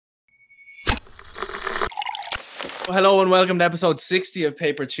Hello and welcome to episode 60 of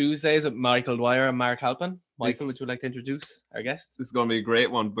Paper Tuesdays with Michael Dwyer and Mark Halpin. Michael, would you like to introduce our guest? This is going to be a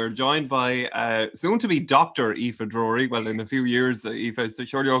great one. We're joined by soon-to-be Dr. Aoife Drury. Well, in a few years, Aoife, so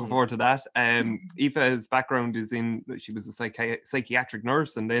sure you're looking forward to that. Aoife's background is she was a psychiatric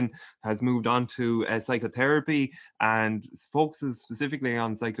nurse and then has moved on to psychotherapy and focuses specifically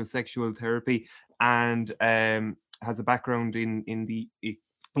on psychosexual therapy and has a background in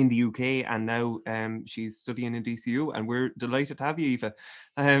the UK, and now she's studying in DCU, and we're delighted to have you,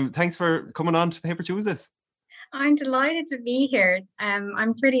 Aoife. Thanks for coming on to Paper Tuesdays. I'm delighted to be here.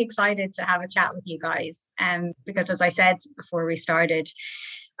 I'm pretty excited to have a chat with you guys, because as I said before we started,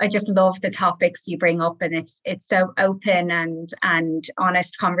 I just love the topics you bring up, and it's so open and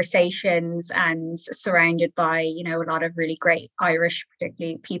honest conversations, and surrounded by a lot of really great Irish,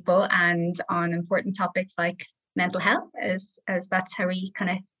 particularly people, and on important topics like mental health, as that's how we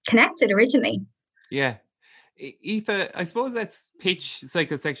kind of connected originally. Yeah. Aoife, I suppose let's pitch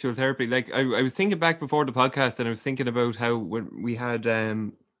psychosexual therapy. Like I was thinking back before the podcast, and I was thinking about how when we had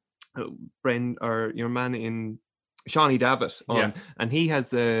Bren, or your man in Shawnee Davitt on, and he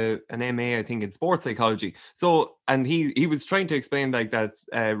has an MA, I think, in sports psychology. So, and he was trying to explain like that's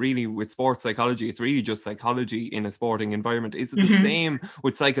really with sports psychology, it's really just psychology in a sporting environment. Is it the same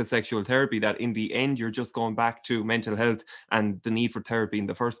with psychosexual therapy, that in the end you're just going back to mental health and the need for therapy in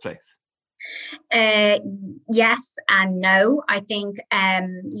the first place? Yes and no. I think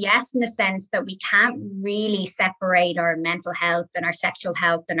yes, in the sense that we can't really separate our mental health and our sexual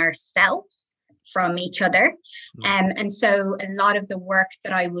health and ourselves from each other. And so a lot of the work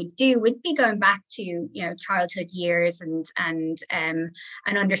that I would do would be going back to childhood years and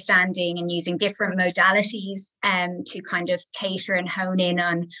understanding and using different modalities to kind of cater and hone in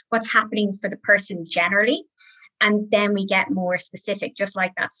on what's happening for the person generally. And then we get more specific, just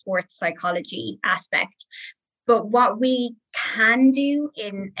like that sports psychology aspect. But what we can do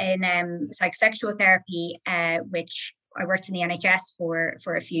in psychosexual therapy, which I worked in the NHS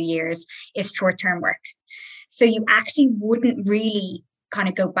for a few years, is short-term work. So you actually wouldn't really kind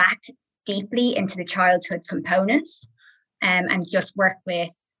of go back deeply into the childhood components and just work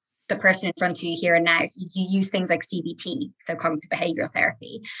with the person in front of you here and now. So you use things like CBT, so cognitive behavioral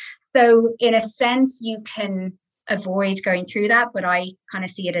therapy. So in a sense, you can avoid going through that, but I kind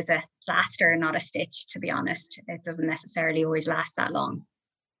of see it as a plaster, not a stitch, to be honest. It doesn't necessarily always last that long.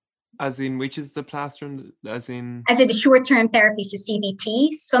 As in, which is the plaster? As in the short-term therapy, so CBT,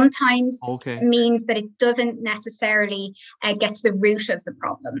 sometimes means that it doesn't necessarily get to the root of the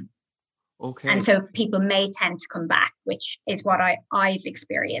problem. And so people may tend to come back, which is what I've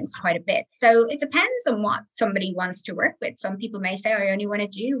experienced quite a bit. So it depends on what somebody wants to work with. Some people may say, I only want to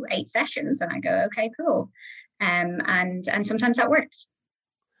do 8 sessions, and I go, okay, cool. And sometimes that works.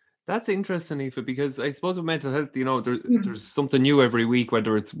 That's interesting, Aoife, because I suppose with mental health, there's something new every week,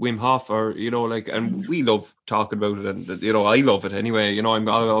 whether it's Wim Hof or, and we love talking about it, and, I love it anyway. I'm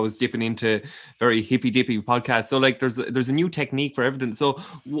always dipping into very hippy-dippy podcasts. So, like, there's a new technique for everything. So,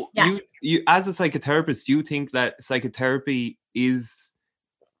 you as a psychotherapist, do you think that psychotherapy is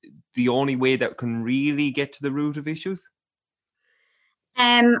the only way that can really get to the root of issues?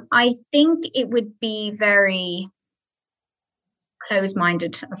 I think it would be very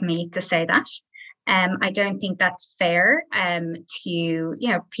close-minded of me to say that. I don't think that's fair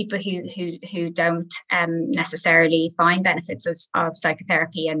to people who don't necessarily find benefits of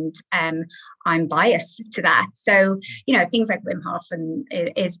psychotherapy, and I'm biased to that. So things like Wim Hof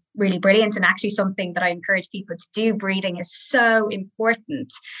is really brilliant, and actually something that I encourage people to do. Breathing is so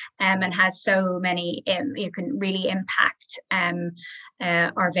important and has so many you can really impact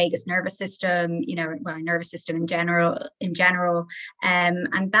our vagus nervous system, our nervous system in general,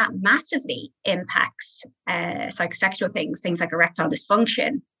 and that massively impacts psychosexual things like erectile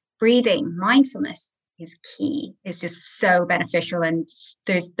dysfunction. Breathing, mindfulness is key, is just so beneficial. And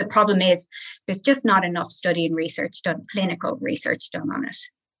the problem is there's just not enough study and research done, clinical research done on it.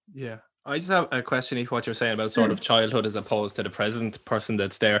 Yeah. I just have a question if what you're saying about sort of childhood as opposed to the present person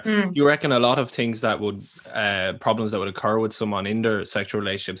that's there. You reckon a lot of things that would problems that would occur with someone in their sexual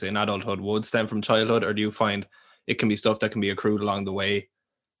relationships in adulthood would stem from childhood, or do you find it can be stuff that can be accrued along the way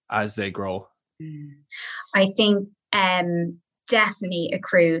as they grow? I think definitely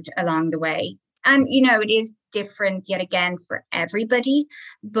accrued along the way. And, it is different yet again for everybody.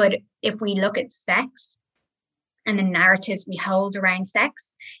 But if we look at sex and the narratives we hold around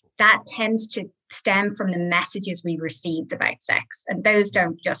sex, that tends to stem from the messages we received about sex. And those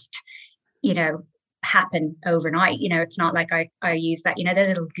don't just, happen overnight. It's not like I use that, the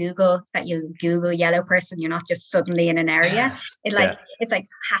little Google that you Google yellow person, you're not just suddenly in an area. It's like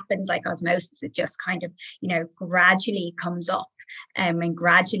happens like osmosis. It just kind of, gradually comes up and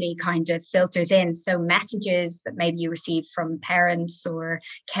gradually kind of filters in. So messages that maybe you receive from parents or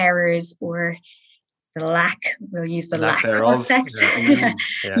carers, or the lack of sex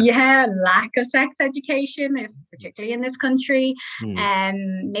lack of sex education, if particularly in this country,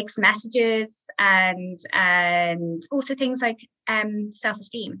 mixed messages, and also things like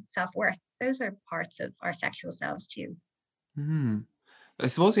self-esteem, self-worth. Those are parts of our sexual selves too. I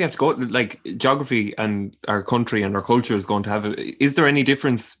suppose we have to go, like, geography and our country and our culture is going to have is there any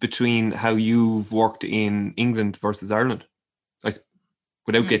difference between how you've worked in England versus Ireland,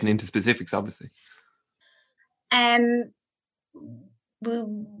 without getting into specifics, obviously?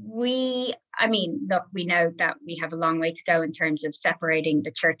 We know that we have a long way to go in terms of separating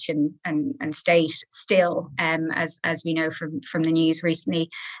the church and state still, as we know from the news recently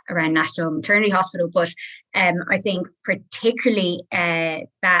around National Maternity Hospital. But I think particularly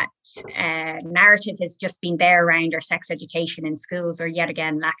that narrative has just been there around our sex education in schools, or yet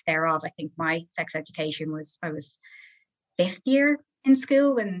again lack thereof. I think my sex education I was fifth year in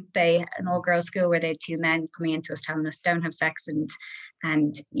school when an all-girls school where they had two men coming into us telling us don't have sex, and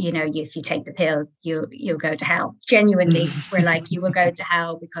if you take the pill you'll go to hell. Genuinely, we're like, you will go to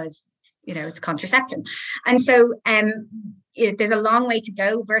hell because it's contraception. And so there's a long way to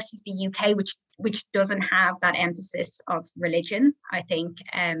go versus the UK, which doesn't have that emphasis of religion, I think,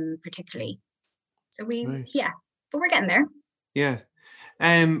 particularly. So but we're getting there.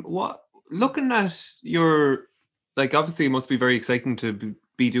 Looking at your, like, obviously it must be very exciting to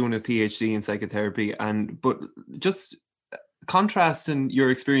be doing a PhD in psychotherapy, but just contrasting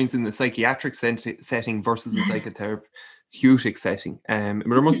your experience in the psychiatric setting versus the psychotherapeutic setting.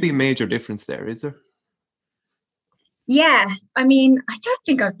 There must be a major difference there, is there? Yeah, I don't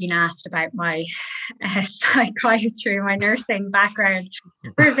think I've been asked about my psychiatry, my nursing background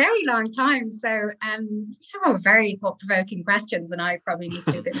for a very long time. So some are very thought-provoking questions, and I probably need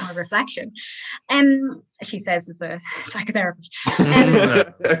to do a bit more reflection. She says as a psychotherapist.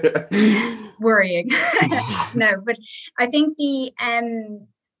 Worrying. No, but I think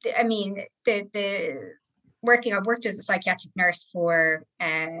I've worked as a psychiatric nurse for,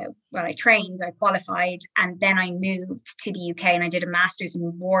 I trained, I qualified, and then I moved to the UK and I did a master's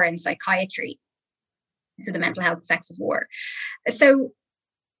in war and psychiatry. So the mental health effects of war. So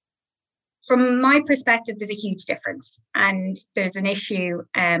from my perspective, there's a huge difference. And there's an issue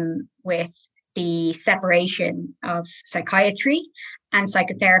with the separation of psychiatry and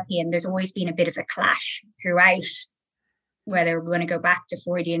psychotherapy. And there's always been a bit of a clash throughout, whether we're going to go back to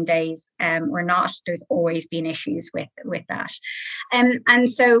Freudian days or not. There's always been issues with that. And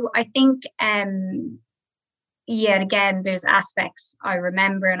so I think, yet again, there's aspects I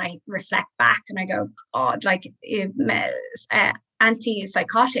remember and I reflect back and I go, God, like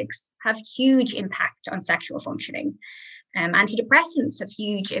antipsychotics have huge impact on sexual functioning. Antidepressants have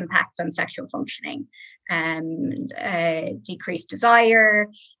huge impact on sexual functioning, decreased desire,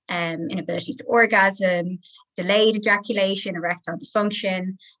 inability to orgasm, delayed ejaculation, erectile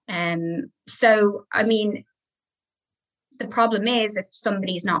dysfunction. So, the problem is if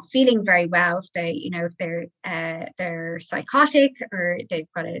somebody's not feeling very well, if they're psychotic or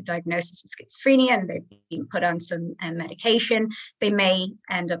they've got a diagnosis of schizophrenia and they've been put on some medication, they may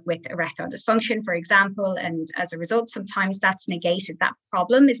end up with erectile dysfunction, for example. And as a result, sometimes that's negated. That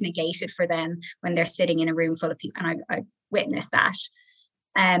problem is negated for them when they're sitting in a room full of people. And I witnessed that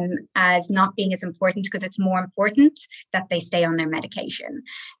as not being as important, because it's more important that they stay on their medication.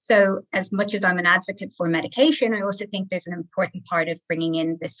 So as much as I'm an advocate for medication, I also think there's an important part of bringing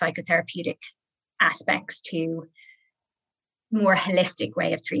in the psychotherapeutic aspects to more holistic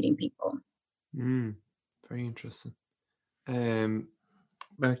way of treating people. Very interesting.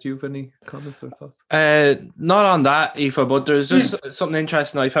 Mark, do you have any comments or thoughts? Not on that, Aoife, but there's just something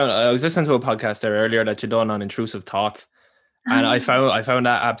interesting I found. I was listening to a podcast there earlier that you done on intrusive thoughts. And I found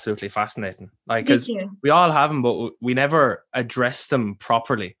that absolutely fascinating. Like, because we all have them, but we never address them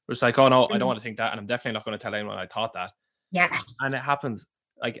properly. It's like, oh no, I don't want to think that, and I'm definitely not going to tell anyone I thought that. Yes. And it happens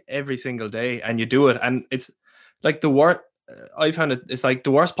like every single day, and you do it, and it's like the worst. I found it's like the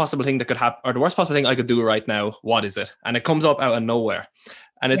worst possible thing that could happen, or the worst possible thing I could do right now. What is it? And it comes up out of nowhere.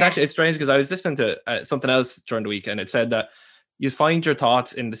 And it's actually, it's strange because I was listening to something else during the week, and it said that you find your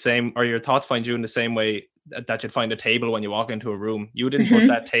thoughts in the same, or your thoughts find you in the same way that you'd find a table when you walk into a room. You didn't put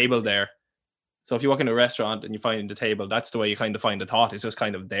that table there. So if you walk into a restaurant and you find the table, that's the way you kind of find the thought. It's just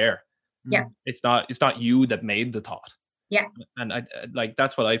kind of there. Yeah. It's not you that made the thought. Yeah. And I like,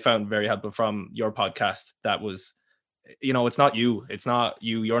 that's what I found very helpful from your podcast. That was, it's not you. It's not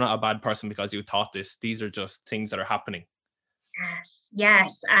you. You're not a bad person because you taught this. These are just things that are happening.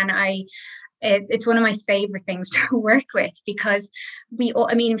 Yes. And it's one of my favorite things to work with, because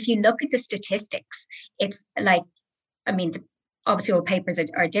if you look at the statistics, it's like, obviously all papers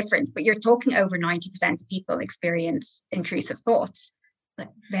are different, but you're talking over 90% of people experience intrusive thoughts, but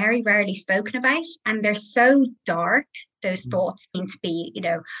very rarely spoken about. And they're so dark. Those thoughts seem to be,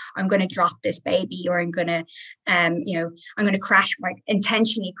 I'm going to drop this baby, or I'm going to, I'm going to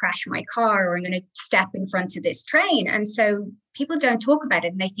intentionally crash my car, or I'm going to step in front of this train. And so people don't talk about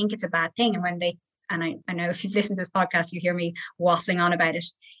it, and they think it's a bad thing. And I know if you've listened to this podcast, you hear me waffling on about it.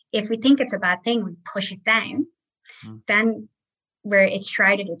 If we think it's a bad thing, we push it down, then where it's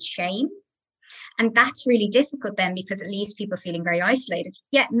shrouded with shame. And that's really difficult then, because it leaves people feeling very isolated.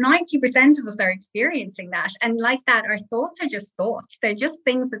 Yet 90% of us are experiencing that. And like that, our thoughts are just thoughts. They're just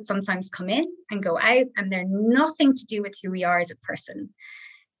things that sometimes come in and go out, and they're nothing to do with who we are as a person.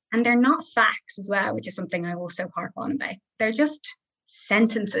 And they're not facts as well, which is something I also harp on about. They're just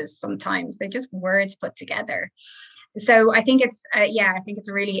sentences sometimes. They're just words put together. So I think it's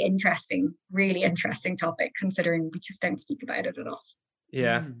a really interesting topic, considering we just don't speak about it enough.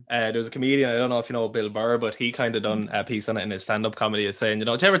 Yeah, there was a comedian, I don't know if you know Bill Burr, but he kind of done a piece on it in his stand-up comedy, is saying, do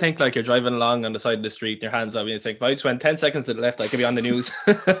you ever think like you're driving along on the side of the street and your hands up and it's like, if I just went 10 seconds to the left, I could be on the news.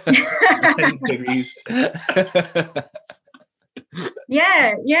 10 degrees.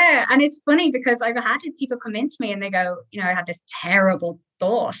 Yeah. And it's funny, because I've had people come into me and they go, I had this terrible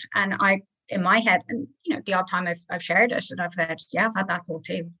thought, and in my head, and the odd time I've shared it, and I've said, yeah, I've had that thought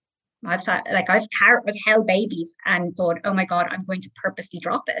too. I've held babies and thought, oh my God, I'm going to purposely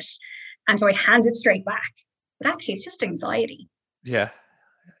drop it. And so I hand it straight back. But actually, it's just anxiety. Yeah.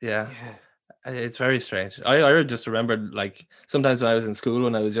 It's very strange. I just remembered, like, sometimes when I was in school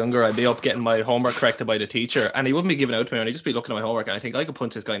when I was younger, I'd be up getting my homework corrected by the teacher, and he wouldn't be giving out to me, and I'd just be looking at my homework, and I think I could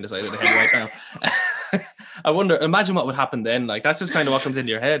punch this guy in the side of the head right now. Imagine what would happen then. Like, that's just kind of what comes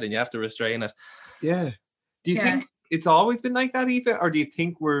into your head, and you have to restrain it. Yeah. Do you think it's always been like that, Aoife, or do you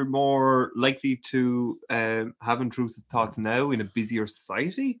think we're more likely to have intrusive thoughts now in a busier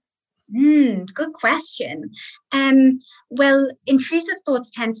society? Good question. Well, intrusive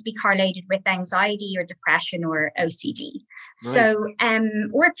thoughts tend to be correlated with anxiety or depression or OCD. Right. So,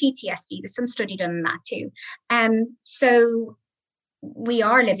 or PTSD. There's some study done on that too. So we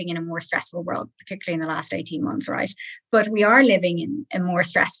are living in a more stressful world, particularly in the last 18 months, right? But we are living in a more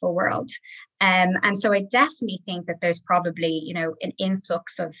stressful world. And so I definitely think that there's probably, an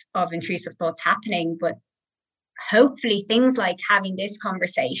influx of intrusive thoughts happening, but hopefully things like having this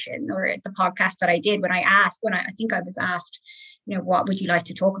conversation, or the podcast that I did, when I think I was asked, what would you like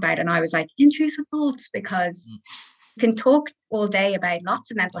to talk about? And I was like, intrusive thoughts, because you can talk all day about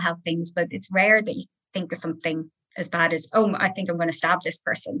lots of mental health things, but it's rare that you think of something as bad as, oh, I think I'm going to stab this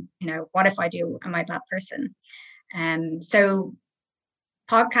person. What if I do? Am I a bad person? So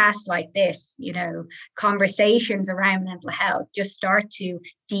podcasts like this, conversations around mental health just start to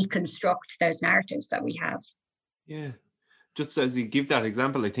deconstruct those narratives that we have. Yeah. Just as you give that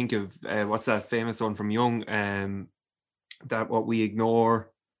example, I think of what's that famous one from Jung, that what we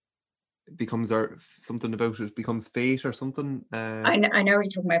ignore becomes something about it becomes fate or something. I know what you're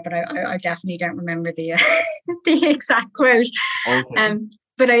talking about, but I definitely don't remember the the exact quote. Okay.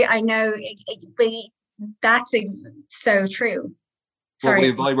 But I know that's so true.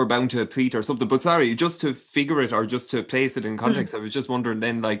 Sorry. Well, we're bound to a tweet or something. But sorry, just to figure it, or just to place it in context, I was just wondering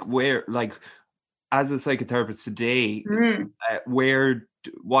then, like, where, like, as a psychotherapist today,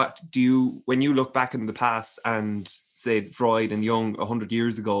 what do you, when you look back in the past and say Freud and Jung 100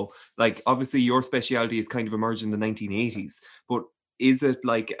 years ago, like, obviously your speciality is kind of emerged in the 1980s, but is it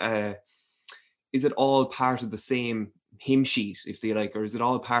like, is it all part of the same hymn sheet, if they like, or is it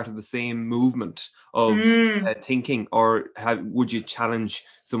all part of the same movement of thinking, or would you challenge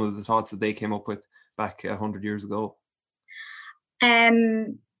some of the thoughts that they came up with back 100 years ago?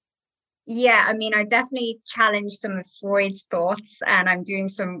 Yeah, I definitely challenge some of Freud's thoughts, and I'm doing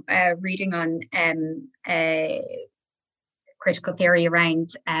some reading on critical theory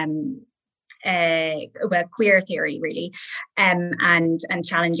around queer theory, really, and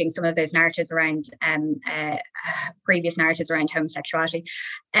challenging some of those narratives around previous narratives around homosexuality.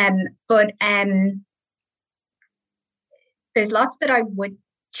 But there's lots that I would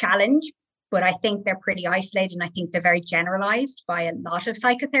challenge, but I think they're pretty isolated, and I think they're very generalized by a lot of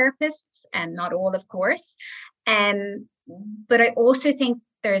psychotherapists, and not all, of course. But I also think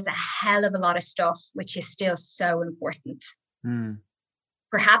there's a hell of a lot of stuff which is still so important.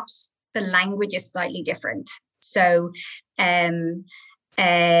 Perhaps the language is slightly different, So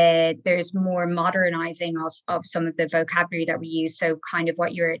there's more modernizing of some of the vocabulary that we use. So kind of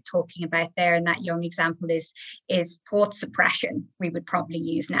what you're talking about there in that young example is thought suppression, we would probably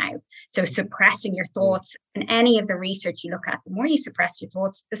use now. So suppressing your thoughts, and any of the research you look at, the more you suppress your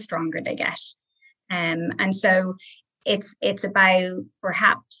thoughts, the stronger they get. And so it's about,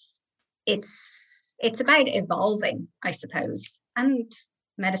 perhaps it's about evolving, I suppose, and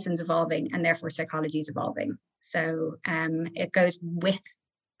medicine's evolving, and therefore psychology is evolving. So it goes with,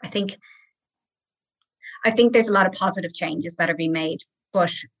 I think there's a lot of positive changes that are being made,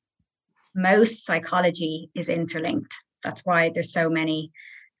 but most psychology is interlinked. That's why there's so many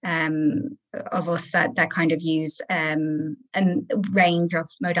of us that kind of use a range of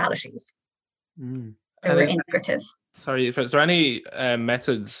modalities. So we're integrative. Sorry, is there any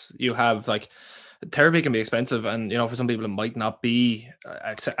methods you have, like, therapy can be expensive, and for some people it might not be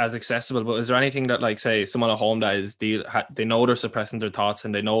as accessible, but is there anything that, like, say someone at home that is they know they're suppressing their thoughts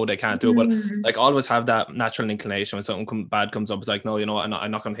and they know they can't do it, but like always have that natural inclination when something bad comes up, it's like, no, I'm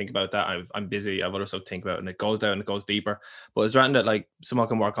not going to think about that, I'm busy, I have other stuff to think about, and it goes down and it goes deeper. But is there anything that, like, someone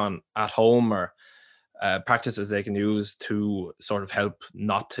can work on at home, or practices they can use to sort of help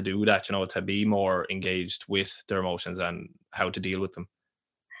not to do that, to be more engaged with their emotions and how to deal with them?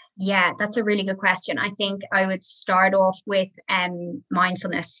 Yeah, that's a really good question. I think I would start off with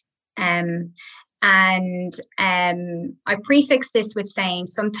mindfulness. And I prefix this with saying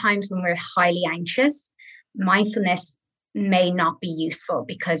sometimes when we're highly anxious, mindfulness may not be useful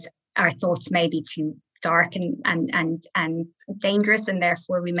because our thoughts may be too dark and dangerous, and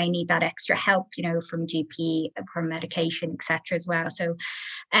therefore we may need that extra help, from GP, from medication, etc. as well. So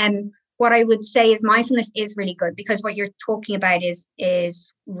what I would say is mindfulness is really good, because what you're talking about is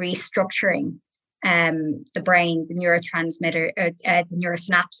restructuring the brain, the neurotransmitter, the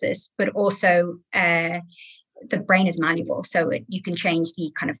neurosynapses, but also the brain is malleable, so you can change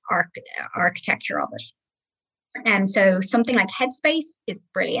the kind of architecture of it. And so something like Headspace is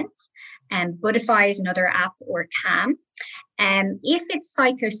brilliant, and Buddhify is another app, or Calm. If it's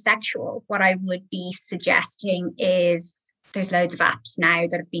psychosexual, what I would be suggesting is, there's loads of apps now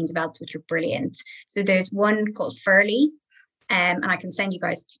that have been developed which are brilliant. So there's one called Furly, and I can send you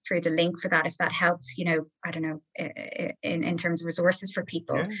guys through the link for that if that helps, I don't know, in terms of resources for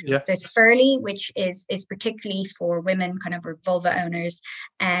people. Yeah. There's Furly, which is particularly for women, kind of, or vulva owners,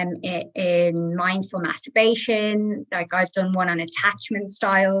 in mindful masturbation. Like, I've done one on attachment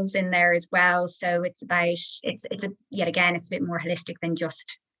styles in there as well. So it's about, it's yet again, it's a bit more holistic than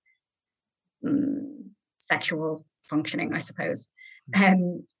just sexual functioning, I suppose.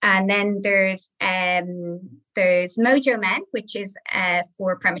 And then there's Mojo Men, which is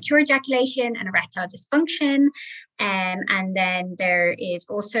for premature ejaculation and erectile dysfunction. And then there is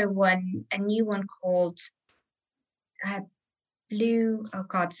also a new one called Blue. Oh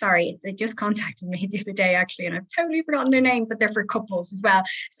God, sorry. They just contacted me the other day, actually, and I've totally forgotten their name, but they're for couples as well.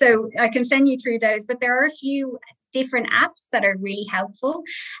 So I can send you through those, but there are a few different apps that are really helpful.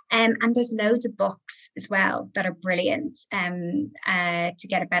 And there's loads of books as well that are brilliant to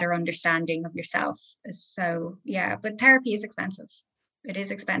get a better understanding of yourself. So yeah, but therapy is expensive. It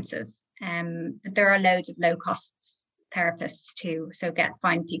is expensive. But there are loads of low costs therapists too. So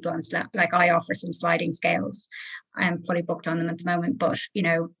find people on, like, I offer some sliding scales. I'm fully booked on them at the moment, but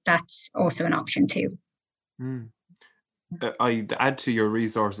that's also an option too. I'd add to your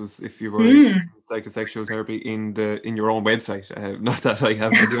resources if you were in psychosexual therapy in your own website. Not that I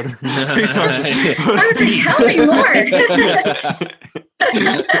have any other resources. Tell me more.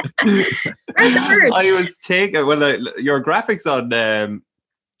 I was taking your graphics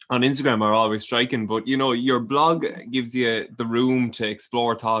on Instagram are always striking, but your blog gives you the room to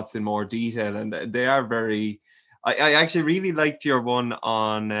explore thoughts in more detail, and they are very. I actually really liked your one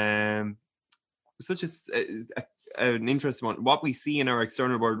on such an interesting one. What we see in our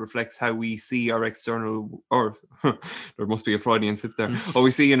external world reflects how we see our external, or there must be a Freudian slip there. What we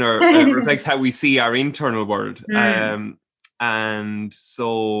see in our reflects how we see our internal world. And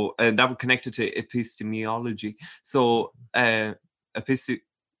so that would connect it to epistemology. So No,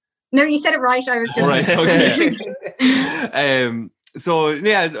 you said it right. I was just right. Okay. So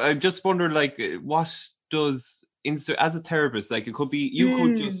yeah, I just wonder, like, what does as a therapist, like, it could be you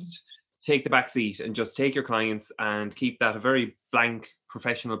could just take the back seat and just take your clients and keep that a very blank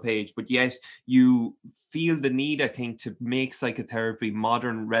professional page, but yet you feel the need, I think, to make psychotherapy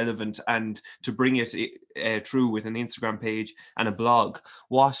modern, relevant, and to bring it through with an Instagram page and a blog.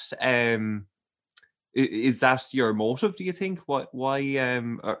 What is that your motive, do you think? What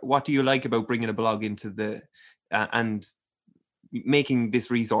do you like about bringing a blog into the and making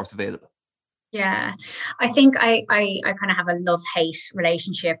this resource available? Yeah, I think I kind of have a love-hate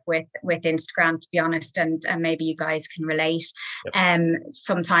relationship with Instagram, to be honest, and maybe you guys can relate. Yep.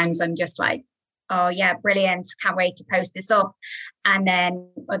 Sometimes I'm just like, oh yeah, brilliant, can't wait to post this up, and then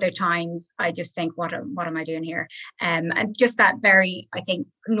other times I just think, what am I doing here? And just that very, I think,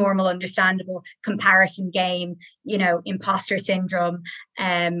 normal, understandable comparison game, imposter syndrome.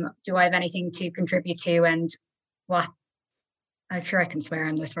 Do I have anything to contribute to, and what? I'm sure I can swear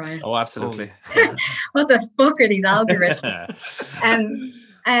on this, Ryan. Oh, absolutely. What the fuck are these algorithms?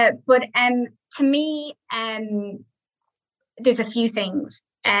 But to me, there's a few things.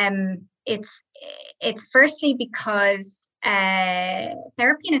 It's firstly because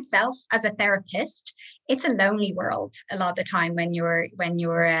therapy in itself, as a therapist, it's a lonely world a lot of the time when you're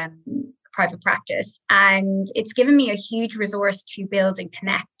private practice, and it's given me a huge resource to build and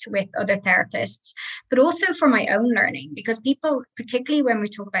connect with other therapists, but also for my own learning, because people, particularly when we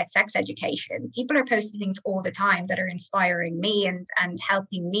talk about sex education, people are posting things all the time that are inspiring me and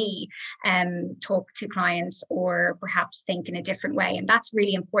helping me talk to clients or perhaps think in a different way. And that's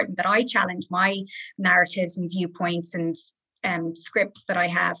really important, that I challenge my narratives and viewpoints and scripts that I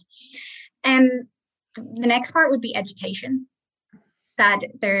have. The next part would be education, that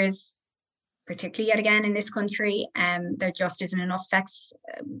there's, particularly yet again in this country, there just isn't enough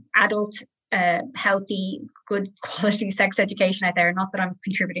adult, healthy, good quality sex education out there. Not that I'm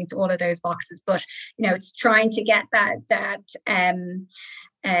contributing to all of those boxes, but it's trying to get that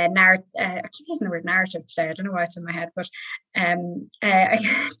narrative. I keep using the word narrative today. I don't know why it's in my head, but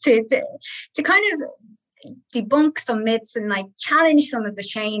to kind of debunk some myths and like challenge some of the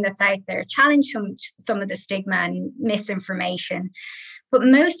shame that's out there, challenge some of the stigma and misinformation. But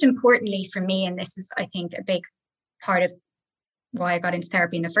most importantly for me, and this is, I think, a big part of why I got into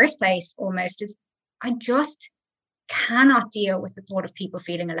therapy in the first place almost, is I just cannot deal with the thought of people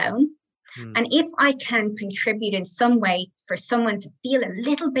feeling alone. And if I can contribute in some way for someone to feel a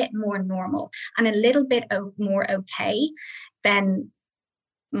little bit more normal and a little bit more okay, then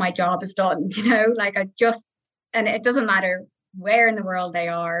my job is done, like and it doesn't matter where in the world they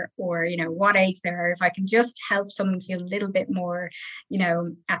are or what age they are. If I can just help someone feel a little bit more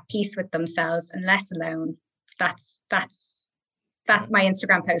at peace with themselves and less alone, that's my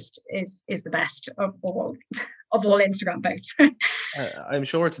Instagram post is the best of all Instagram posts. I'm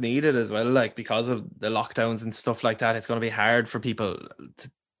sure it's needed as well, like because of the lockdowns and stuff like that. It's going to be hard for people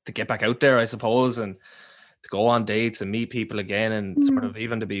to get back out there, I suppose, and to go on dates and meet people again, and sort of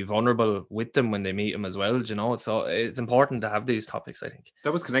even to be vulnerable with them when they meet them as well, so it's important to have these topics. I think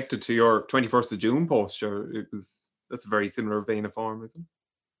that was connected to your 21st of June post. Sure, that's a very similar vein of form, isn't it?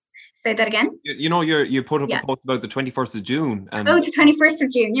 Say that again. You put up a post about the 21st of June. And the 21st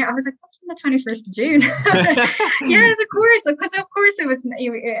of June. Yeah, I was like, what's the 21st of June? Yes, of course, because of course it was,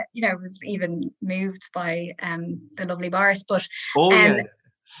 it was even moved by the lovely Boris, but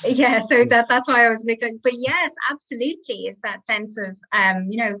yeah, so that's why I was looking. But yes, absolutely, it's that sense of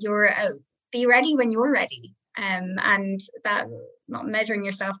you're be ready when you're ready, and that not measuring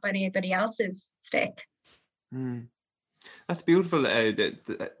yourself by anybody else's stick. That's beautiful,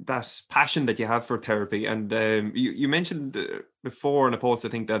 that passion that you have for therapy. And you mentioned before in a post, I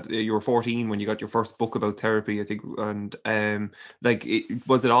think, that you were 14 when you got your first book about therapy, I think. And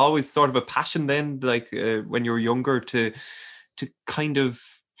was it always sort of a passion then, like when you were younger, to kind of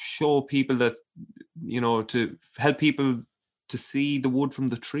show people that, to help people to see the wood from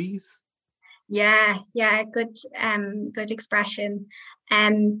the trees? Yeah, good expression.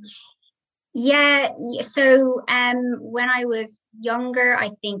 Yeah, so when I was younger,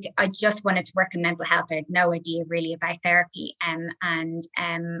 I think I just wanted to work in mental health. I had no idea really about therapy,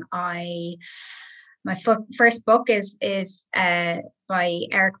 my first book is by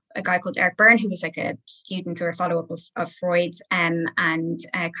a guy called Eric Berne, who was like a student or a follow-up of Freud's, and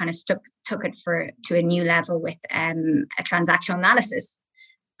kind of took it to a new level with a transactional analysis.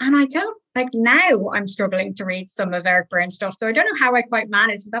 And I don't, like, now I'm struggling to read some of Eric Berne's stuff. So I don't know how I quite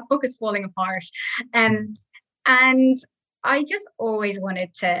managed. That book is falling apart. And I just always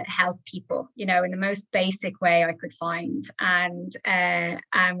wanted to help people, in the most basic way I could find. And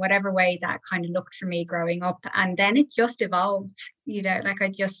whatever way that kind of looked for me growing up. And then it just evolved, like I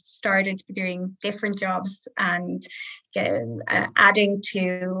just started doing different jobs and adding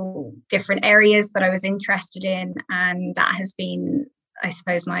to different areas that I was interested in. And that has been, I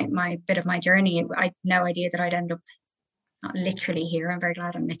suppose, my bit of my journey. I had no idea that I'd end up not literally here. I'm very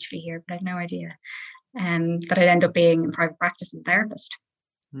glad I'm literally here, but I had no idea that I'd end up being in private practice as a therapist.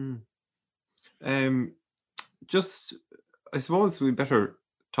 Just, I suppose we better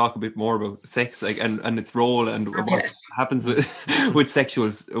talk a bit more about sex, like, and its role and what happens with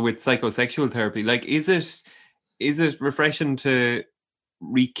psychosexual therapy. Like, is it refreshing to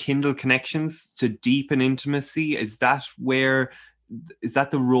rekindle connections, to deepen intimacy? Is that the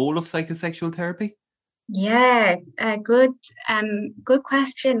role of psychosexual therapy? Yeah, good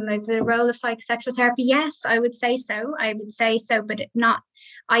question. Is the role of psychosexual therapy? Yes, I would say so. But not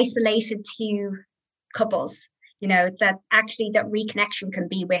isolated to couples. That actually that reconnection can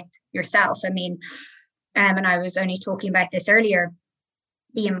be with yourself. I mean, and I was only talking about this earlier,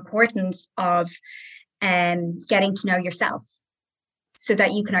 the importance of getting to know yourself so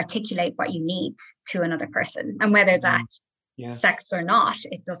that you can articulate what you need to another person, and whether that's sex or not,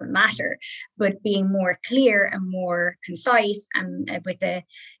 it doesn't matter, but being more clear and more concise and with a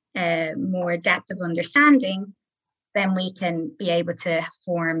more depth of understanding, then we can be able to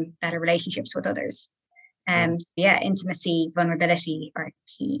form better relationships with others. Intimacy, vulnerability are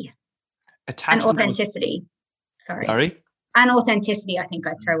key. Attachment and authenticity. Sorry. And authenticity, I think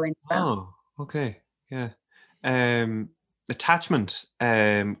I'd throw in. Oh, okay. Yeah. Attachment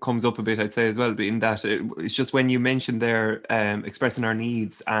comes up a bit, I'd say, as well, but in that it's just when you mentioned there expressing our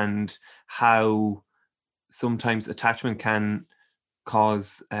needs and how sometimes attachment can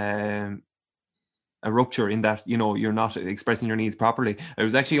cause a rupture in that, you're not expressing your needs properly. I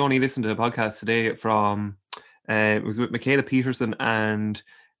was actually only listening to a podcast today from it was with Michaela Peterson and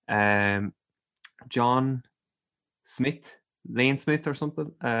John Smith, Lane Smith or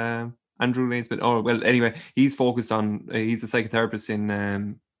something, Andrew Lane Smith. Oh, well, anyway, he's focused on he's a psychotherapist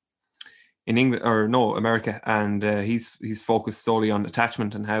in England, or no, America, and he's focused solely on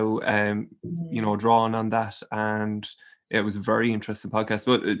attachment and how drawn on that, and it was a very interesting podcast.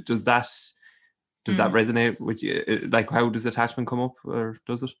 But does that resonate with you? Like, how does attachment come up, or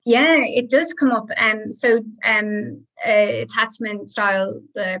does it? Yeah, it does come up. Attachment style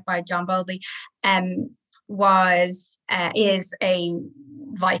by John Bowlby is a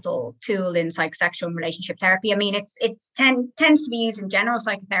vital tool in psychosexual and relationship therapy. I mean, it tends to be used in general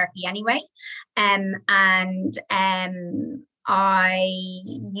psychotherapy anyway, and I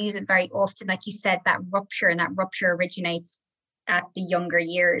use it very often. Like you said, that rupture originates at the younger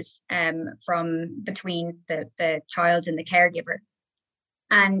years, from between the child and the caregiver,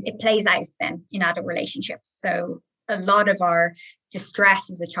 and it plays out then in adult relationships. So a lot of our distress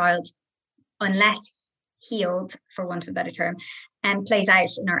as a child, unless healed, for want of a better term, plays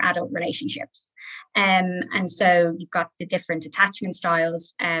out in our adult relationships. And so you've got the different attachment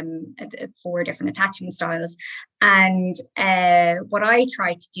styles, 4 different attachment styles. And what I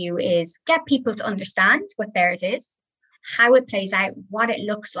try to do is get people to understand what theirs is, how it plays out, what it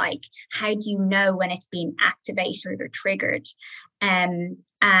looks like, how do you know when it's being activated or triggered, and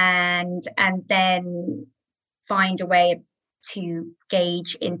then find a way to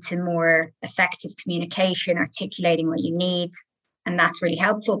gauge into more effective communication, articulating what you need. And that's really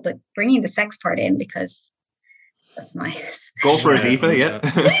helpful. But bringing the sex part in, because that's my go for it, Aoife. Yeah.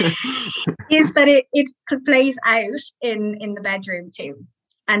 is that it plays out in the bedroom too.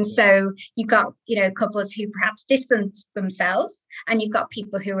 And so you've got, couples who perhaps distance themselves, and you've got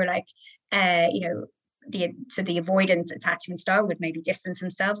people who are like, the avoidant attachment style would maybe distance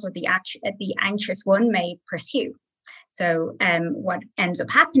themselves, or the anxious one may pursue. So what ends up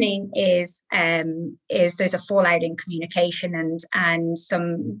happening is there's a fallout in communication, and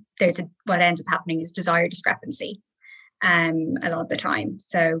what ends up happening is desire discrepancy a lot of the time.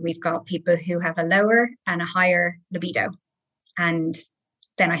 So we've got people who have a lower and a higher libido, and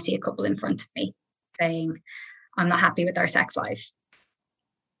then I see a couple in front of me saying, I'm not happy with our sex life.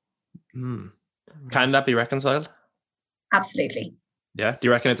 Can that be reconciled? Absolutely. Yeah. Do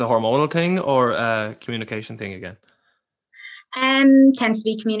you reckon it's a hormonal thing or a communication thing again? Tends to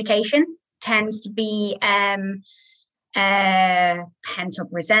be communication, tends to be pent up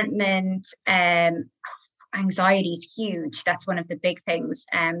resentment. Anxiety is huge. That's one of the big things,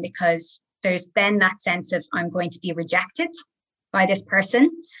 because there's then that sense of, I'm going to be rejected by this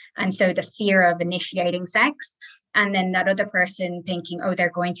person, and so the fear of initiating sex, and then that other person thinking, oh, they're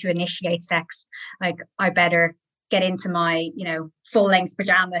going to initiate sex, like I better get into my full length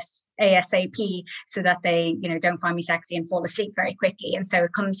pajamas ASAP so that they don't find me sexy and fall asleep very quickly. And so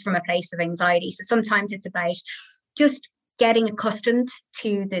it comes from a place of anxiety. So sometimes it's about just getting accustomed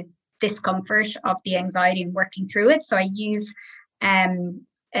to the discomfort of the anxiety and working through it. So I use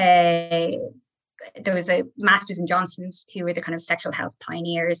there was a Masters and Johnsons, who were the kind of sexual health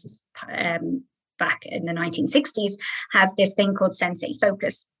pioneers back in the 1960s, have this thing called Sensate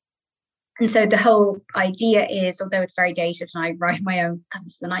Focus. And so the whole idea is, although it's very dated and I write my own because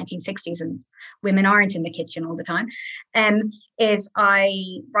it's the 1960s and women aren't in the kitchen all the time, is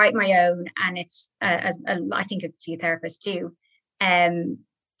I write my own, and it's, as I think a few therapists do,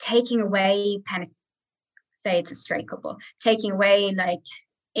 taking away, say it's a straight couple, taking away like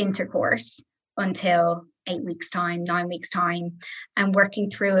intercourse until 8 weeks time, 9 weeks time, and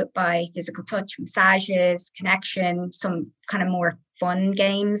working through it by physical touch, massages, connection, some kind of more fun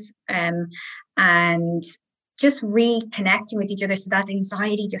games, and just reconnecting with each other so that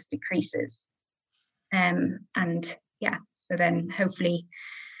anxiety just decreases. And yeah, so then hopefully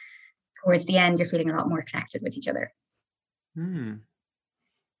towards the end you're feeling a lot more connected with each other.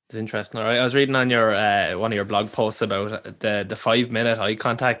 It's interesting. All right, I was reading on your one of your blog posts about the 5-minute eye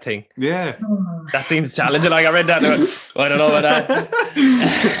contact thing. Yeah, that seems challenging. Like I read that, I don't know about that.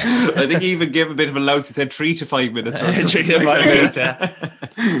 I think he even gave a bit of a louse. He said 3 to 5 minutes. 3 to 5 minutes.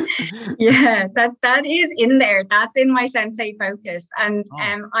 Yeah, that is in there. That's in my Sensei Focus, and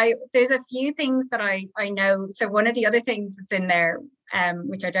there's a few things that I know. So one of the other things that's in there,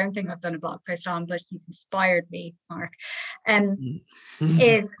 which I don't think I've done a blog post on, but you've inspired me, Mark,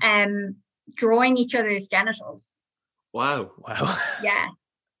 is drawing each other's genitals. Wow. Yeah.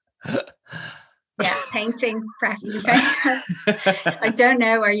 Yeah, painting, preferably. I don't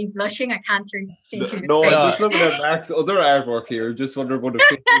know. Are you blushing? I can't see through. No, I'm just looking at Mark's other artwork here. Just wondering what it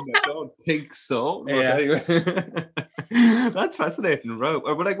fits in. I don't think so. But anyway. That's fascinating. Right.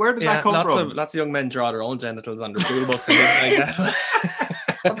 But like, where did that come from? Lots of young men draw their own genitals on their school books and things like that.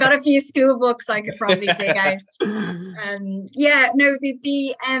 I've got a few school books I could probably dig out.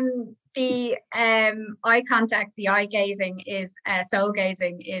 The eye contact, the eye gazing is soul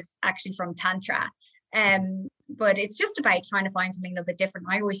gazing is actually from Tantra. But it's just about trying to find something a little bit different.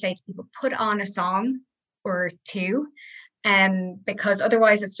 I always say to people, put on a song or two, because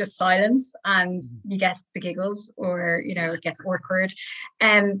otherwise it's just silence and you get the giggles, or it gets awkward.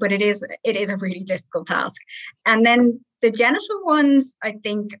 But it is a really difficult task. And then the genital ones, I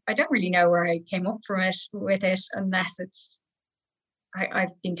think, I don't really know where I came up with it, unless it's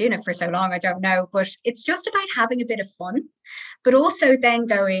I've been doing it for so long, I don't know, but it's just about having a bit of fun, but also then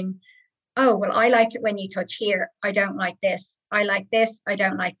going, oh, well, I like it when you touch here. I don't like this. I like this. I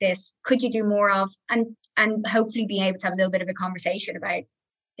don't like this. Could you do more of? And hopefully being able to have a little bit of a conversation about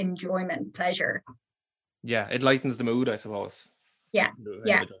enjoyment, pleasure. Yeah, it lightens the mood, I suppose. Yeah.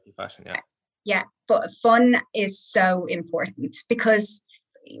 Fashion, yeah. But fun is so important, because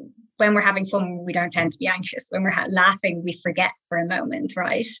when we're having fun, we don't tend to be anxious. When we're laughing, we forget for a moment,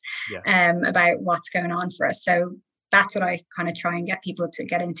 right? Yeah. About what's going on for us. So that's what I kind of try and get people to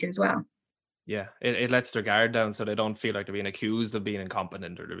get into as well. Yeah, it lets their guard down, so they don't feel like they're being accused of being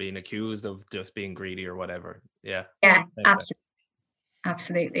incompetent, or they're being accused of just being greedy or whatever. Yeah. Yeah,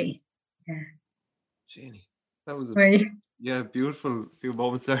 absolutely. Yeah. Jeannie, that was a beautiful few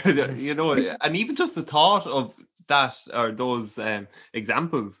moments there. And even just the thought of that, or those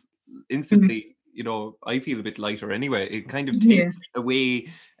examples, instantly, I feel a bit lighter anyway. It kind of takes away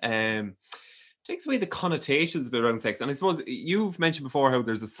the connotations a bit around sex. And I suppose you've mentioned before how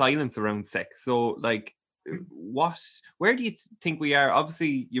there's a silence around sex. So like, where do you think we are?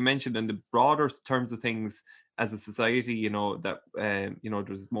 Obviously, you mentioned in the broader terms of things as a society, that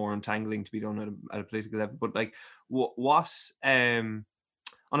there's more untangling to be done at a political level. But like, what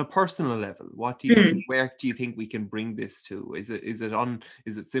on a personal level, what do you where do you think we can bring this to? Is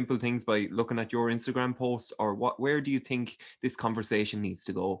it simple things by looking at your Instagram post, or where do you think this conversation needs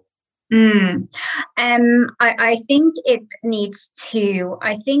to go? I think it needs to.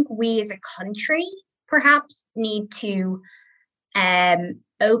 I think we as a country perhaps need to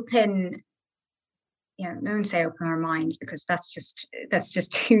open. No one say open our minds, because that's just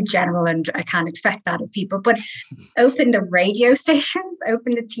too general, and I can't expect that of people. But open the radio stations,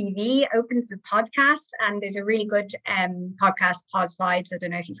 open the TV, open the podcasts, and there's a really good podcast, Pause Vibes. I don't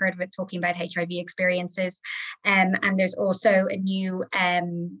know if you've heard of it, talking about HIV experiences, and there's also a new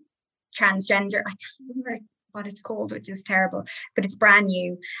transgender. I can't remember what it's called, which is terrible, but it's brand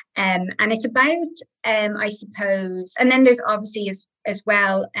new, and it's about I suppose. And then there's obviously as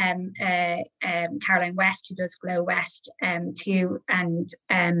well Caroline West, who does Glow West too, and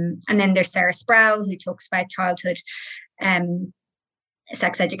then there's Sarah Sproul, who talks about childhood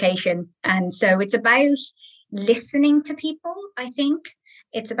sex education. And so it's about listening to people. I think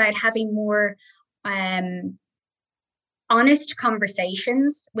it's about having more honest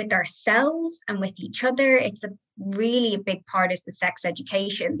conversations with ourselves and with each other. It's a really big part is the sex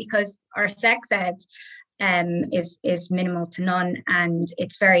education, because our sex ed is minimal to none, and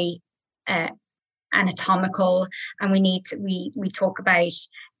it's very anatomical, and we talk about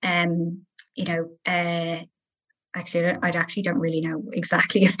actually, I actually don't really know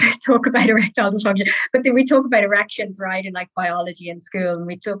exactly if they talk about erectile dysfunction, but we talk about erections, right, in like biology in school, and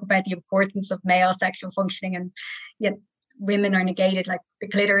we talk about the importance of male sexual functioning, and yet women are negated, like the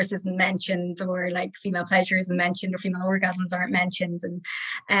clitoris isn't mentioned, or like female pleasure isn't mentioned, or female orgasms aren't mentioned,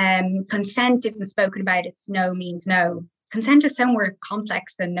 and consent isn't spoken about. It's no means no. Consent is so more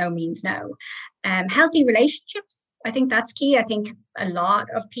complex than no means no. Healthy relationships, I think that's key. I think a lot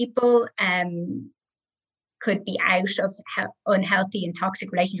of people could be out of unhealthy and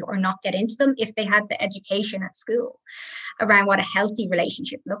toxic relationships, or not get into them, if they had the education at school around what a healthy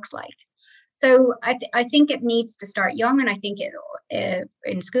relationship looks like. So I think it needs to start young, and I think it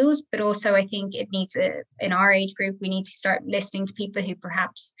in schools, but also I think it needs in our age group, we need to start listening to people who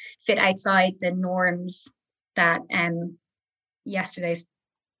perhaps fit outside the norms that yesterday's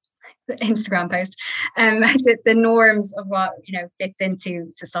Instagram post, the norms of what fits into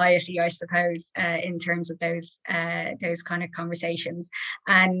society, I suppose, in terms of those kind of conversations,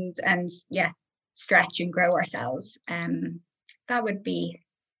 and stretch and grow ourselves. That would be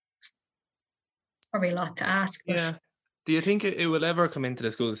probably a lot to ask. But yeah. Do you think it will ever come into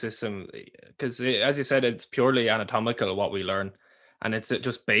the school system? Because as you said, it's purely anatomical what we learn. And it's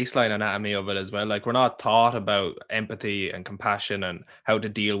just baseline anatomy of it as well. Like, we're not taught about empathy and compassion and how to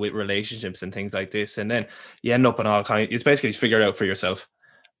deal with relationships and things like this. And then you end up in all kinds. It's basically figure it out for yourself.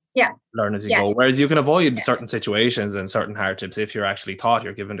 Yeah. Learn as you go. Whereas you can avoid certain situations and certain hardships if you're actually taught,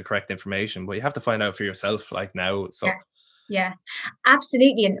 you're given the correct information. But you have to find out for yourself, like now. So yeah,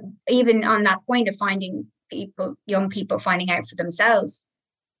 absolutely. And even on that point of finding young people finding out for themselves,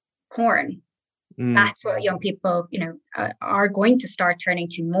 porn. That's what young people, are going to start turning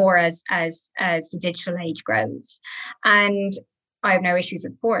to more as the digital age grows. And I have no issues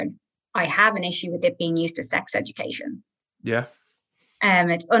with porn. I have an issue with it being used as sex education. Yeah.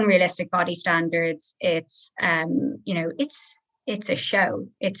 It's unrealistic body standards. It's it's a show.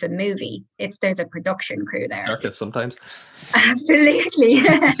 It's a movie. There's a production crew there. Circus sometimes. Absolutely.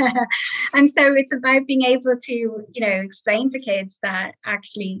 And so it's about being able to, explain to kids that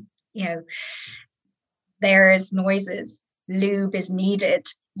actually, there's noises, lube is needed,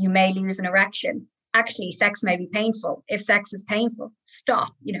 you may lose an erection. Actually, sex may be painful. If sex is painful,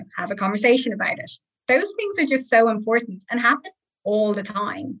 stop, have a conversation about it. Those things are just so important and happen all the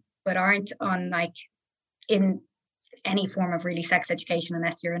time, but aren't on in any form of really sex education,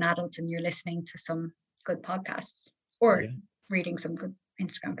 unless you're an adult and you're listening to some good podcasts or reading some good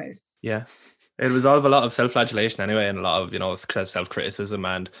Instagram posts. Yeah. It was all of a lot of self-flagellation anyway, and a lot of, self-criticism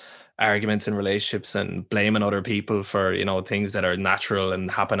and arguments in relationships and blaming other people for, things that are natural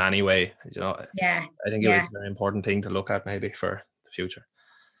and happen anyway. I think it's a very important thing to look at maybe for the future.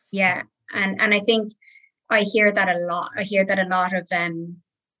 Yeah. And I think I hear that a lot. I hear that a lot of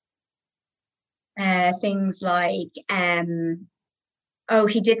things like, oh,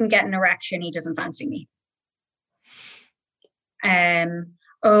 he didn't get an erection, he doesn't fancy me.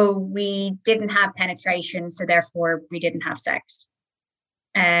 Oh, we didn't have penetration, so therefore we didn't have sex.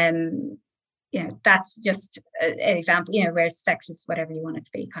 That's just an example, where sex is whatever you want it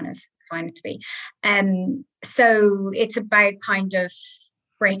to be, kind of find it to be. So it's about kind of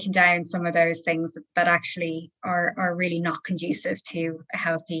breaking down some of those things that actually are really not conducive to a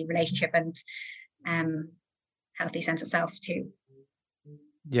healthy relationship and healthy sense of self too.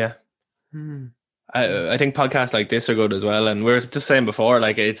 Yeah. I think podcasts like this are good as well, and we were just saying before,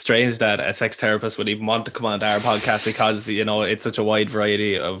 it's strange that a sex therapist would even want to come on to our podcast, because it's such a wide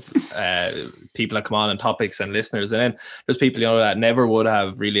variety of people that come on and topics and listeners, and then there's people that never would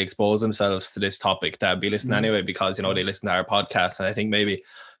have really exposed themselves to this topic that would be listening anyway, because they listen to our podcast, and I think maybe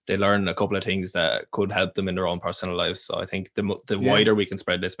they learn a couple of things that could help them in their own personal lives. So I think the wider we can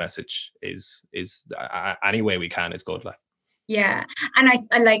spread this message is any way we can is good. Yeah, and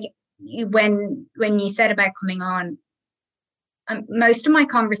I like when you said about coming on, most of my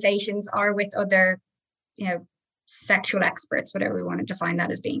conversations are with other sexual experts, whatever we want to define that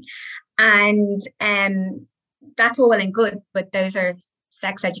as being, and that's all well and good, but those are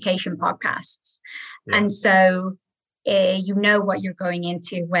sex education podcasts. And so what you're going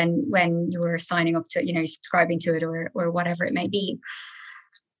into when you're signing up to subscribing to it or whatever it may be.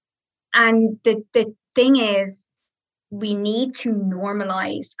 And the thing is, we need to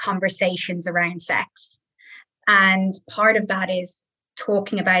normalize conversations around sex. And part of that is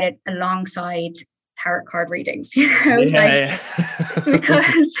talking about it alongside tarot card readings, because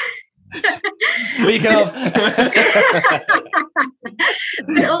speaking of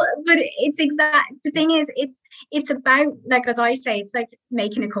but it's exact, the thing is, it's about, as I say, it's like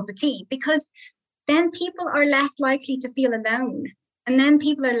making a cup of tea, because then people are less likely to feel alone. And then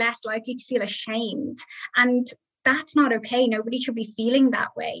people are less likely to feel ashamed. And that's not okay. Nobody should be feeling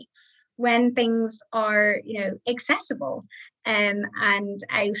that way when things are, accessible and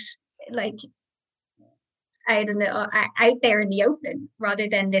out, like out there in the open, rather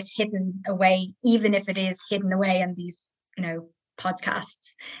than this hidden away, even if it is hidden away in these,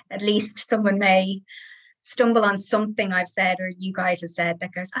 podcasts. At least someone may stumble on something I've said or you guys have said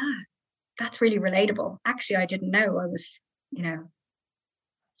that goes, that's really relatable. Actually, I didn't know I was,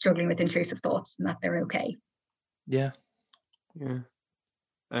 struggling with intrusive thoughts, and that they're okay. Yeah.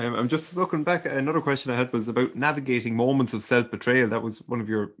 I'm just looking back. Another question I had was about navigating moments of self-betrayal. That was one of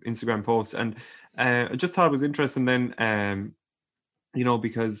your Instagram posts, and I just thought it was interesting then,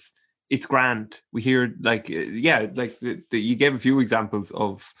 because it's grand. We hear you gave a few examples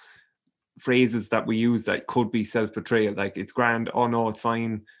of phrases that we use that could be self-betrayal, like it's grand, oh no, it's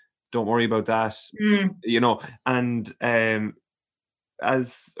fine, don't worry about that, and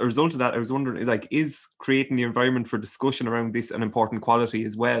as a result of that, I was wondering, like, is creating the environment for discussion around this an important quality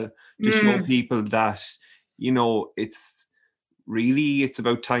as well, to show people that, it's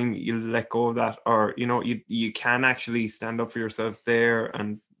about time you let go of that, or, you can actually stand up for yourself there.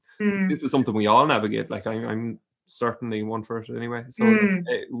 And this is something we all navigate. Like, I'm certainly one for it anyway. So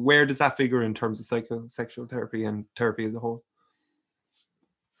where does that figure in terms of psychosexual therapy and therapy as a whole?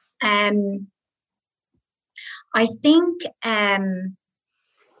 I think,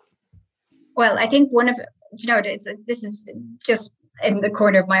 I think one of, this is just in the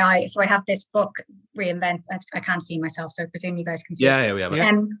corner of my eye. So I have this book, Reinvent. I can't see myself, so I presume you guys can see it. Yeah, we have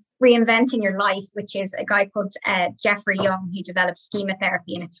it. Reinventing Your Life, which is a guy called Jeffrey Young. He developed schema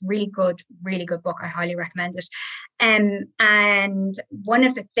therapy, and it's really good book. I highly recommend it. And one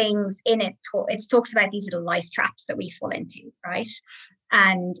of the things in it, it talks about these little life traps that we fall into, right?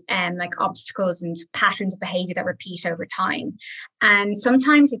 And like obstacles and patterns of behavior that repeat over time. And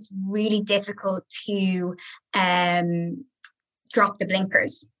sometimes it's really difficult to drop the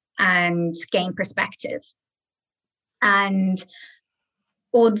blinkers and gain perspective. And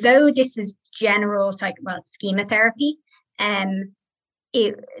although this is general schema therapy,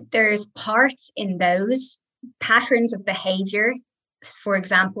 there's parts in those patterns of behavior. For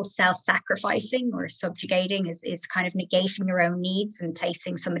example, self-sacrificing or subjugating is kind of negating your own needs and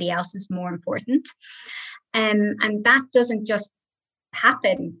placing somebody else's more important. And that doesn't just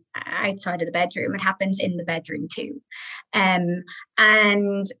happen outside of the bedroom, it happens in the bedroom too. And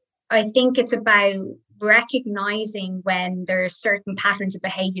I think it's about recognizing when there's certain patterns of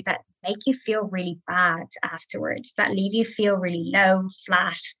behavior that make you feel really bad afterwards, that leave you feel really low,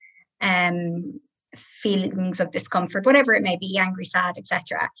 flat, feelings of discomfort, whatever it may be, angry, sad,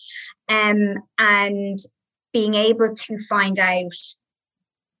 etc. And being able to find out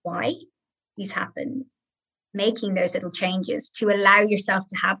why these happen, making those little changes to allow yourself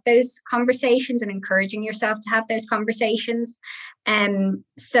to have those conversations and encouraging yourself to have those conversations.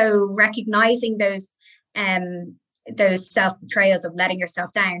 So recognizing those self-betrayals of letting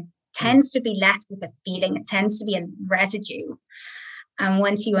yourself down tends to be left with a feeling. It tends to be a residue. And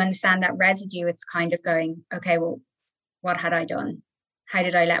once you understand that residue, it's kind of going, okay, well, what had I done? How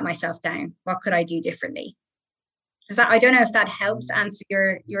did I let myself down? What could I do differently? I don't know if that helps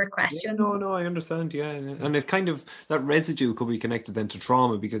answer your question. Yeah, no, I understand. Yeah. And it kind of, that residue could be connected then to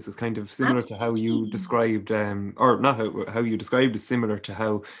trauma, because it's kind of similar to how you described, or not how you described, is similar to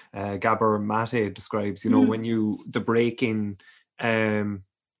how Gabor Mate describes, when the break-in, the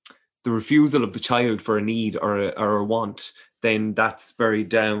refusal of the child for a need or a want, then that's buried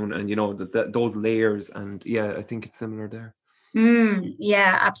down, and those layers. And yeah, I think it's similar there.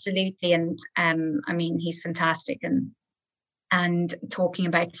 Yeah, absolutely. And I mean, he's fantastic, and talking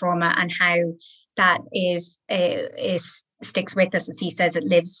about trauma and how that is sticks with us. As he says, it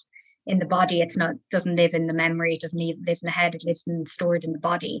lives in the body. Doesn't live in the memory. It doesn't live in the head. It lives stored in the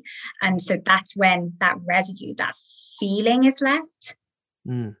body. And so that's when that residue, that feeling is left.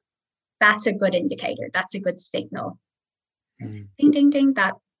 That's a good indicator. That's a good signal. Ding, ding, ding.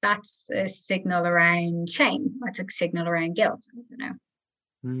 That's a signal around shame. That's a signal around guilt.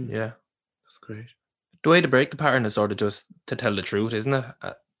 Yeah, that's great. The way to break the pattern is sort of just to tell the truth, isn't it?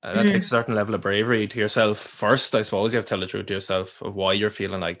 That takes a certain level of bravery to yourself first, I suppose. You have to tell the truth to yourself of why you're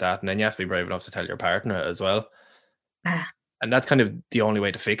feeling like that, and then you have to be brave enough to tell your partner as well. And that's kind of the only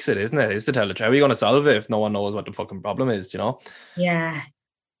way to fix it, isn't it? Is to tell the truth. How are you going to solve it if no one knows what the fucking problem is? Yeah,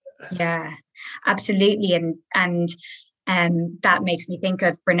 absolutely. And that makes me think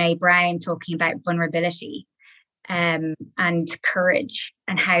of Brene Brown talking about vulnerability and courage,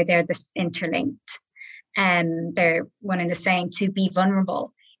 and how they're this interlinked. They're one and the same. To be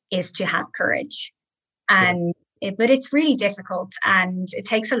vulnerable is to have courage, and but it's really difficult, and it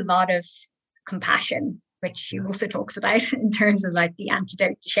takes a lot of compassion, which she also talks about in terms of like the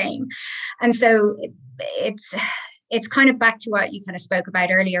antidote to shame. And so it's kind of back to what you kind of spoke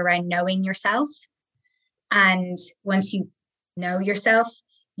about earlier around knowing yourself. And once you know yourself,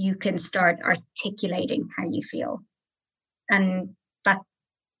 you can start articulating how you feel. And that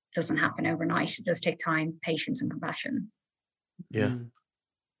doesn't happen overnight. It does take time, patience, and compassion. Yeah.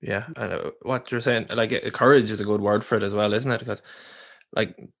 Yeah. And what you're saying, like, courage is a good word for it as well, isn't it? Because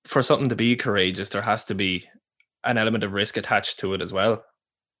like for something to be courageous, there has to be an element of risk attached to it as well.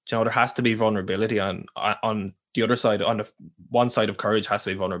 You know, there has to be vulnerability on the other side. On the one side of courage has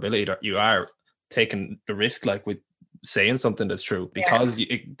to be vulnerability. You are taking the risk, like with saying something that's true, because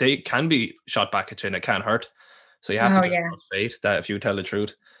they can be shot back at you and it can hurt. So you have to just trust fate that if you tell the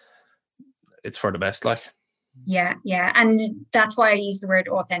truth, it's for the best. Like, yeah. And that's why I used the word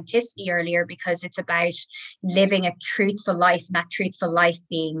authenticity earlier, because it's about living a truthful life, and that truthful life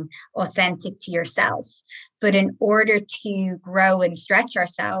being authentic to yourself. But in order to grow and stretch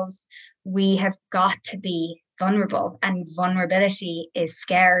ourselves, we have got to be vulnerable, and vulnerability is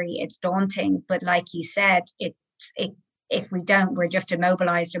scary, it's daunting. But like you said, if we don't, we're just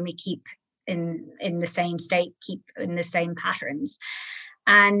immobilized, and we keep in the same state, keep in the same patterns.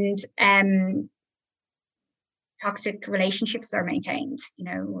 And toxic relationships are maintained, you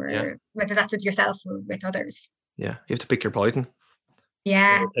know, or whether that's with yourself or with others. Yeah, you have to pick your poison.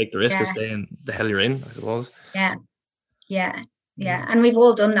 Yeah, take the risk of staying the hell you're in, I suppose. Yeah. And we've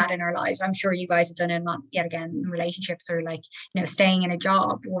all done that in our lives. I'm sure you guys have done it, not yet again, relationships, or like, you know, staying in a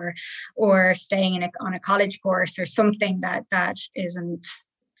job or staying in on a college course or something that isn't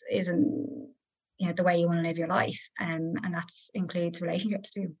you know the way you want to live your life, and that includes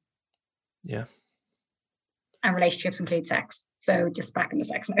relationships too. Yeah. And relationships include sex. So just back in the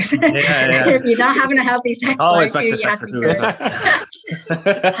sex note. If you're not having a healthy sex always life, back to sex too.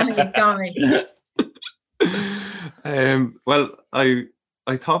 Well, I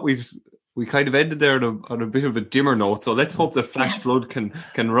thought we kind of ended there on a bit of a dimmer note. So let's hope that Flash Flood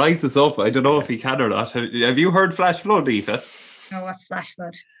can rise us up. I don't know if he can or not. Have you heard Flash Flood, Aoife? No, what's Flash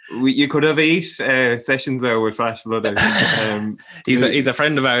Flood? You could have 8 sessions there with Flash Flood. He's a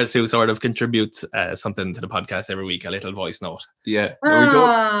friend of ours who sort of contributes something to the podcast every week, a little voice note. Yeah.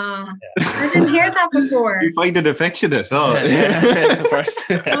 I didn't hear that before. You find it affectionate. Oh, it's the first.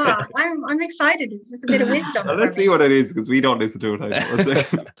 I'm excited. It's just a bit of wisdom. Well, let's see what it is, because we don't listen to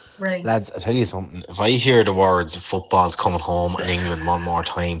it. Right. Lads, I tell you something. If I hear the words "football's coming home" in England one more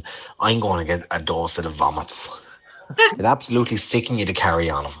time, I'm going to get a dose of the vomits. It absolutely sicken you to carry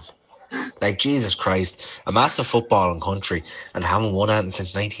on. Like, Jesus Christ, a massive footballing country and haven't won anything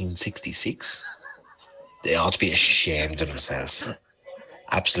since 1966. They ought to be ashamed of themselves.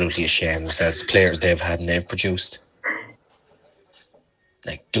 Absolutely ashamed of themselves. The players they've had and they've produced.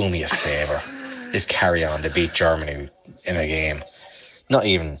 Like, do me a favour. Just carry on. They beat Germany in a game. Not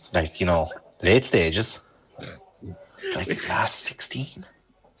even, like, you know, late stages. Like, last 16.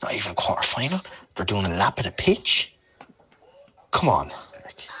 Not even quarter final. They're doing a lap of the pitch. Come on.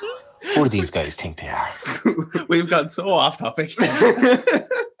 Like, who do these guys think they are? We've gone so off topic.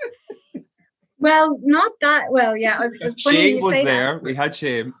 Well, not that. Well, yeah. Shame was there. We had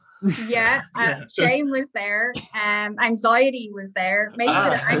shame. Yeah, shame was there. Anxiety was there. Maybe a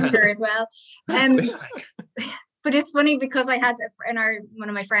bit of anger as well. But it's funny because I had in one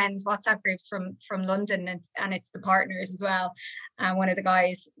of my friends' WhatsApp groups from London, and it's the partners as well. And one of the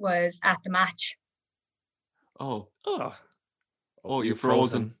guys was at the match. Oh, you're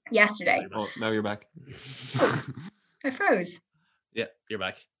frozen. Yesterday. Oh, now you're back. I froze. Yeah, you're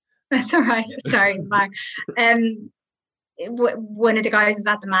back. That's all right. Sorry, I'm back. One of the guys was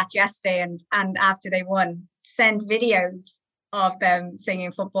at the match yesterday, and after they won, sent videos of them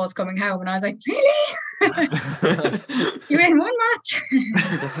singing "Football's Coming Home," and I was like, really? You in one match?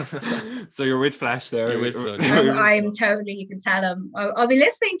 So you're with Flash there. I'm totally, you can tell him. I'll be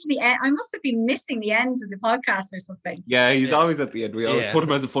listening to the end. I must have been missing the end of the podcast or something. Yeah, he's always at the end. We always put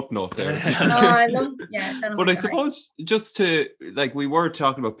him as a footnote there. I love, but I suppose just to, like, we were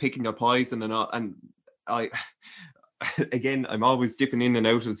talking about picking a poison and all, and again, I'm always dipping in and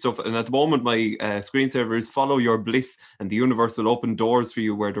out and stuff. And at the moment, my screensaver is "Follow Your Bliss," and the universe will open doors for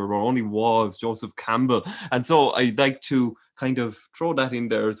you where there were only walls. Joseph Campbell. And so I'd like to kind of throw that in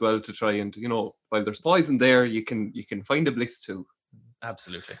there as well to try and, you know, while there's poison there, you can find a bliss too.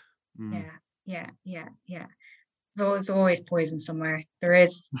 Absolutely. Yeah. There's always poison somewhere. There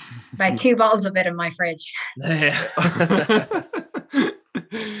is about 2 bottles of it in my fridge.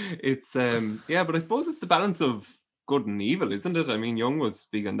 It's but I suppose it's the balance of good and evil, isn't it? I mean, Jung was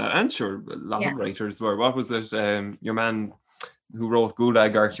big on that, and sure, a lot of writers were. What was it? Your man who wrote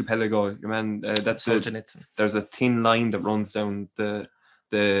Gulag Archipelago, your man, that's there's a thin line that runs down the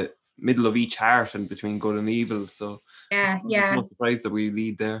middle of each heart and between good and evil. So yeah, it's no surprise that we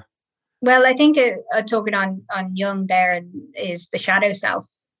lead there. Well, I think talking on Jung there is the shadow self,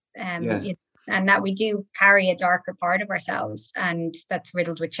 and that we do carry a darker part of ourselves, and that's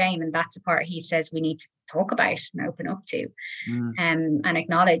riddled with shame, and that's a part he says we need to talk about and open up to, and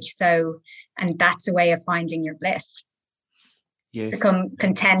acknowledge. So, and that's a way of finding your bliss. Yes. Become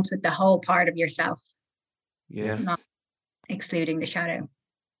content with the whole part of yourself. Yes. Not excluding the shadow.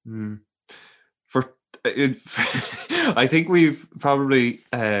 I think we've probably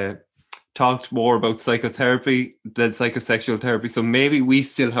talked more about psychotherapy than psychosexual therapy, so maybe we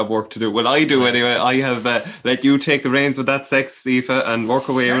still have work to do. Well, I do anyway. I have let you take the reins with that sex, Aoife, and work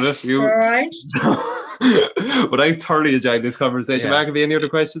away with it. You, all right. But I thoroughly enjoyed this conversation. Mark, have you any other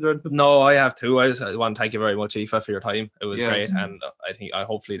questions or anything? No, I have two. I want to thank you very much, Aoife, for your time. It was great, and I think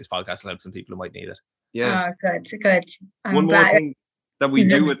hopefully this podcast will help some people who might need it. Yeah. Good. One more thing that we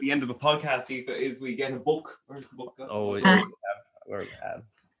do at the end of a podcast, Aoife, is we get a book. Where's the book?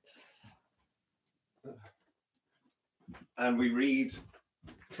 And we read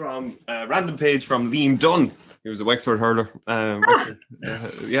from a random page from Liam Dunn. He was a Wexford hurler.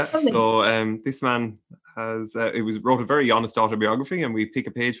 So this man wrote a very honest autobiography, and we pick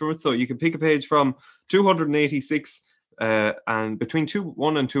a page from it. So you can pick a page from 286 and between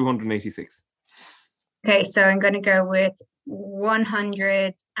 1 and 286. Okay, so I'm going to go with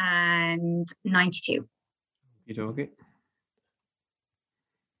 192. You do okay?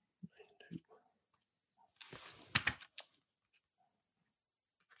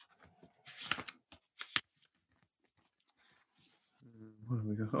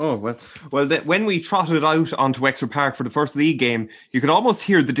 Oh, well, when we trotted out onto Wexford Park for the first league game, you could almost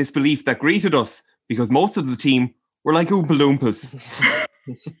hear the disbelief that greeted us, because most of the team were like Oompa Loompas.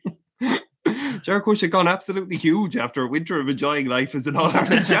 Jericho had gone absolutely huge after a winter of enjoying life as an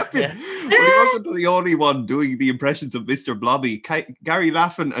All-Ireland champion. But he wasn't the only one doing the impressions of Mr. Blobby. Gary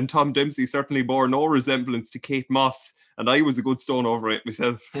Laffin and Tom Dempsey certainly bore no resemblance to Kate Moss, and I was a good stone over it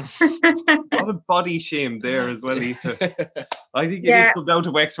myself. What a body shame there as well, Aoife. I think you need to come down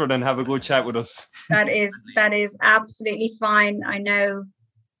to Wexford and have a good chat with us. That is absolutely fine. I know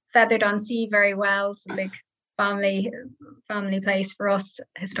Feathered on Sea very well. It's a big family place for us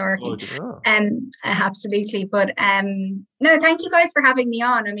historically. Absolutely. But no, thank you guys for having me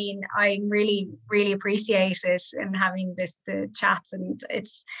on. I mean, I really, really appreciate it and having the chats. And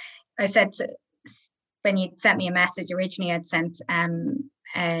I said when you sent me a message originally, I'd sent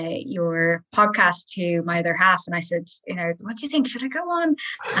your podcast to my other half, and I said, what do you think, should I go on?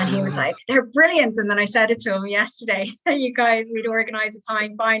 And he was like, they're brilliant. And then I said it to him yesterday that you guys, we'd organize a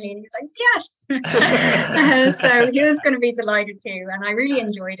time finally, and he was like, yes. So he was going to be delighted too, and I really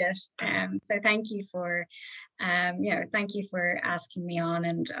enjoyed it. So thank you for asking me on,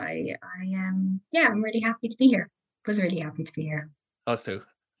 and I'm really happy to be here. Was really happy to be here. Us too.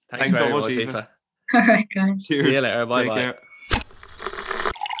 Thanks very so much, Aoife. All right, guys. Cheers. See you later. Bye. Take care.